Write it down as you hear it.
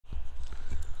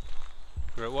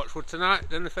We're at Watchwood tonight,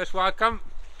 doing the first wild camp.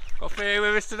 Got Theo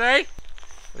with us today.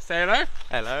 Let's say hello.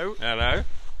 Hello. Hello.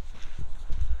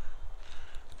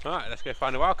 Right, let's go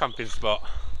find a wild camping spot.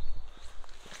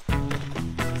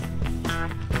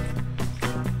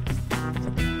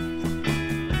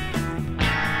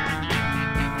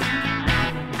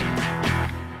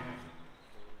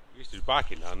 Used to do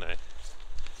biking down there.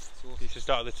 You should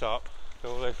start at the top,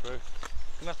 go all the way through.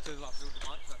 We'll have to like build the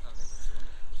bike track down there.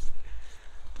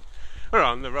 We're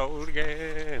on the road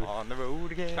again. On the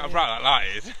road again. How bright that light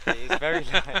is. It is very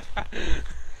light.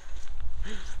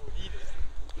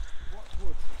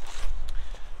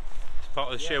 It's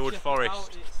part of the Sherwood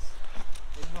Forest.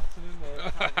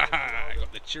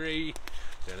 Got the tree.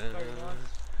 Nice.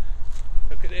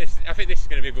 Look at this. I think this is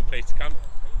going to be a good place to camp.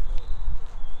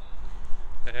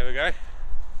 There we go.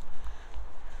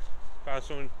 Found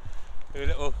someone with a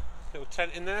little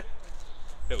tent in there.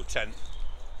 Little tent.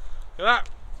 Look at that.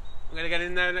 I'm going to get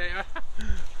in there later.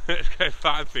 Let's go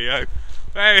find Theo.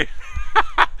 Hey!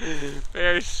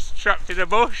 Theo's trapped in a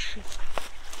bush.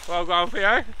 Well gone,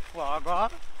 Theo. Well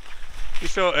gone. You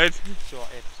sorted?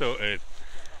 Sorted. Sorted.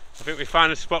 I think we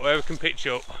found a spot where we can pitch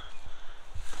up.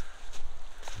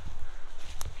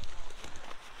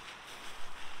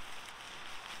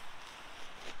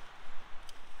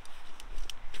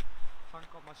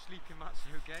 I've got my sleeping mats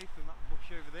okay from that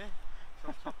bush over there. So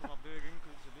on top of my Bergen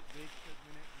because it's a bit big at the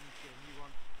minute. I need to get a new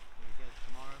one. I'm going to get it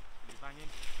tomorrow. It'll be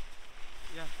banging.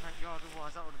 Yeah, thank God,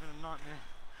 otherwise that would have been a nightmare.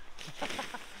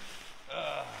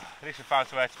 At least we found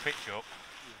somewhere to pitch up.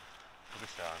 We'll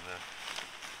be starting there.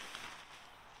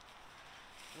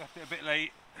 Left it a bit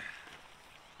late.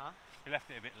 Huh? We left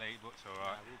it a bit late, but it's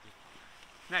alright. Yeah, we'll do.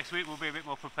 Next week we'll be a bit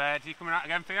more prepared. Are you coming out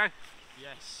again, Theo?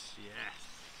 Yes. Yes.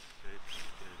 Good, good,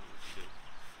 good.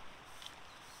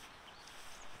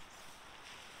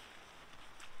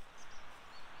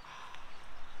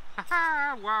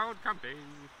 Haha, wild camping.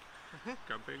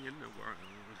 Camping in the wild.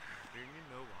 Camping in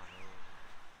the wild.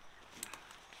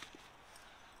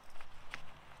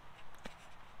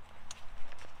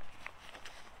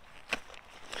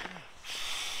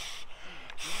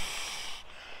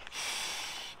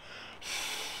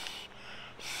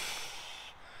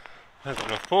 I've got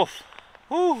enough puff.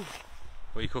 Woo! What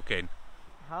are you cooking?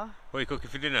 Huh? What are you cooking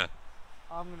for dinner?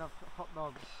 I'm going to have hot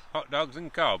dogs. Hot dogs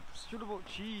and cobs. Should have bought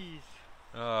cheese.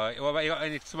 What about you got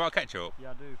any tomato ketchup? Yeah,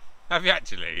 I do. Have you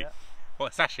actually? Yeah.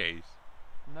 What, sachets?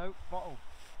 No, bottle.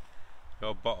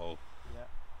 Your bottle?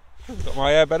 Yeah. Got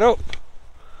my airbed up.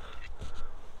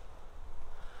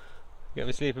 Get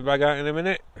my sleeping bag out in a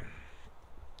minute.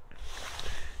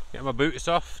 Get my boots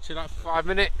off to like 5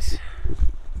 minutes.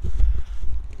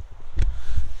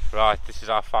 Right, this is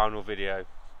our final video.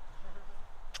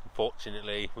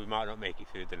 Unfortunately, we might not make it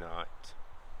through the night.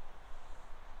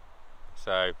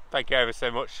 So, thank you ever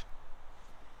so much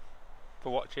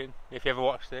for watching. If you ever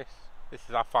watch this, this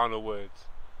is our final words.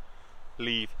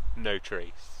 Leave no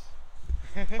trace.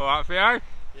 Alright, Theo?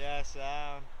 Yes,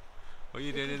 What are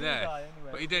you doing in there? Anyway.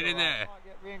 What are you doing in there? We might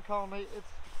get reincarnated.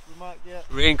 We might get...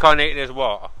 Reincarnated as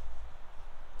what?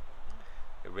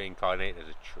 Reincarnated as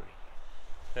a tree.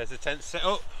 There's the tent set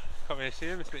up. Can't really see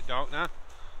them, it's a bit dark now.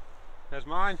 There's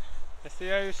mine. There's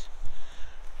Theo's.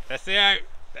 There's Theo.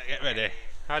 Let's get ready.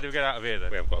 How do we get out of here then?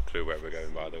 We haven't got a clue where we're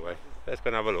going, by the way. Let's go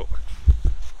and have a look.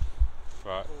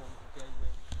 Right.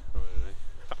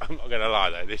 I'm not going to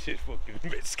lie though, this is fucking a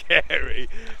bit scary.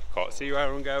 Can't see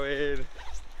where I'm going.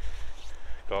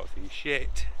 Can't see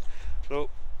shit. Look,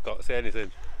 can't see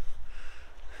anything.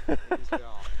 It is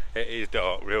dark. It is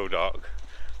dark, real dark.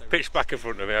 Pitch black in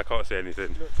front of me, I can't see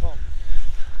anything. Look, Tom.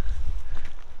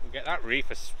 We'll get that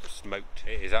reefer smoked.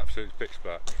 It is absolutely pitch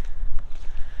black.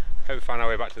 Hope we find our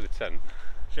way back to the tent.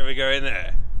 Shall we go in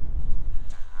there?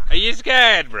 Are you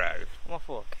scared, bro? What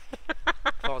the fuck?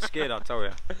 If I was scared, I'd tell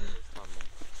you.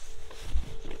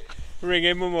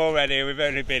 Ringing mum already, we've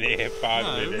only been here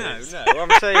 5 minutes. No. I'm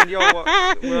saying we're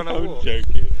on a walk. I'm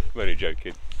joking. I'm only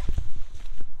joking.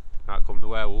 Out come the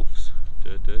werewolves.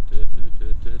 Yeah,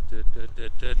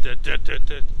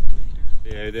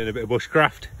 doing a bit of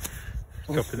bushcraft.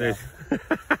 Chopping these.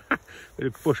 Bit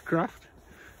of bushcraft.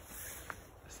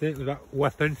 That's it with that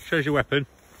weapon. Shows your weapon.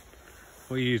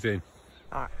 What are you using?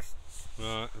 Axe.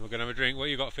 Right, we're going to have a drink. What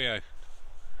you got, Theo?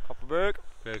 Copperberg.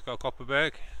 Theo's got a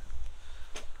Copperberg.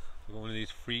 We've got one of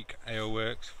these Freak Ale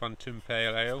Works Phantom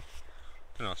Pale Ale.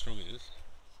 I don't know how strong it is.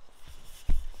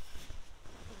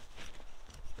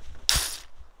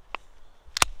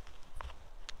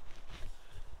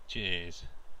 Cheers.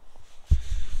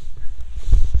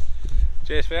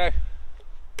 Cheers, Theo.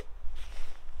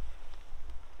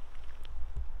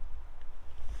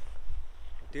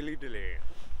 Dilly dilly.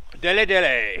 Dilly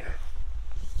dilly!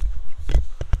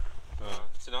 Oh,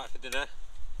 tonight for dinner,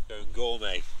 going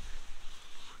gourmet.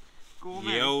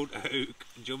 Gourmet? The old oak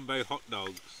jumbo hot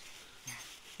dogs.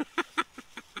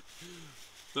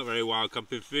 Not very wild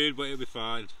camping food, but it'll be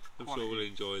fine. I'm sure we'll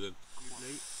enjoy them.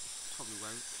 Probably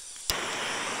won't.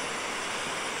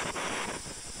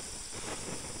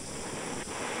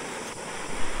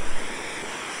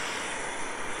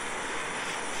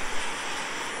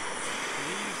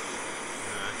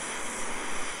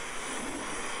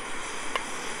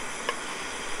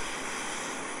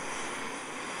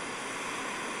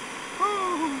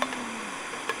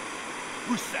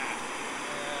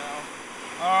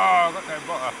 Oh, I've got no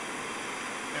butter.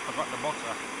 If I got the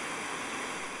butter.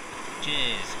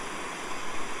 Cheers.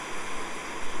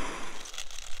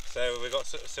 So we've got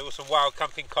still some wild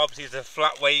camping cobs. These are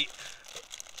flat weight,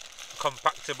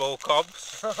 compactable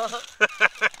cobs.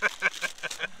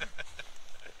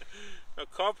 A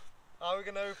cob. How are we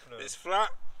going to open them? It's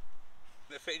flat.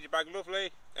 They fit in your bag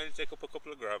lovely, and take up a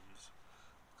couple of grams.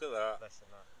 Look at that. Less than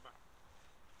that.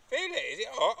 Feel it? Is it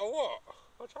hot or what?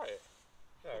 I'll try it.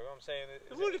 No, what I'm saying is...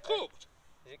 They've already cooked.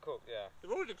 Is it cooked? Yeah.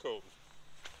 They've already cooked.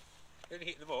 Only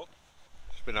heat them up.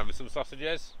 Just been having some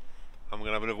sausages. I'm going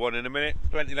to have another one in a minute.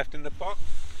 Plenty left in the pot.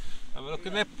 Have a look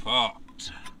at the pot.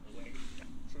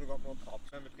 Should have got more cobs.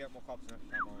 Remember to get more cobs next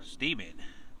time, alright? Steaming.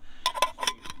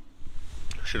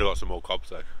 Should have got some more cobs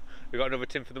though. We got another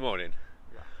tin for the morning.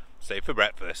 Yeah. Save for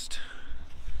breakfast.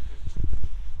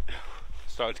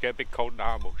 Starting to get a bit cold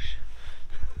now, mush.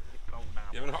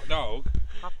 You having a hot dog?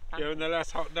 You having the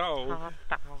last hot dog?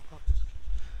 I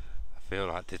feel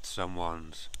like that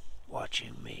someone's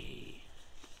watching me.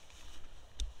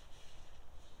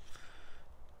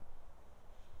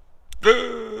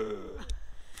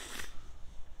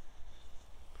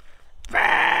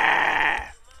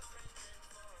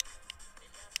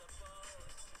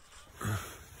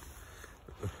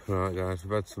 Right guys,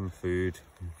 we've had some food,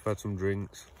 we've had some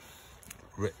drinks.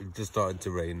 It's just starting to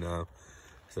rain now,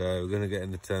 so we're going to get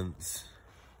in the tents,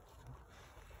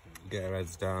 get our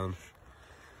heads down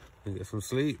and get some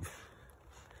sleep.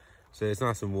 So it's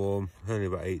nice and warm, only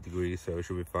about 8 degrees, so we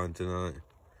should be fine tonight.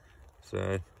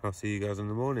 So I'll see you guys in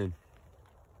the morning.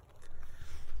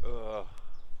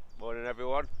 Morning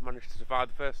everyone, managed to survive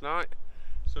the first night.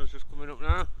 Sun's just coming up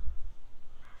now.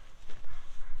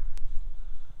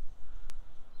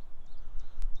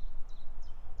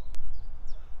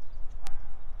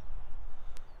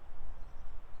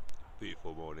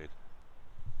 Beautiful morning.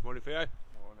 Morning Theo.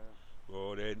 Morning.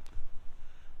 Morning.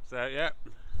 So yeah,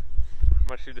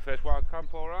 managed to do the first wild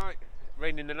camp alright.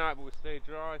 Rained in the night but we stayed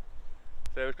dry.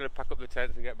 So we're going to pack up the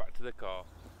tents and get back to the car.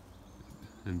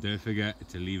 And don't forget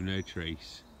to leave no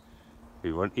trace.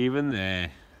 We weren't even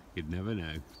there, you'd never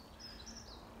know.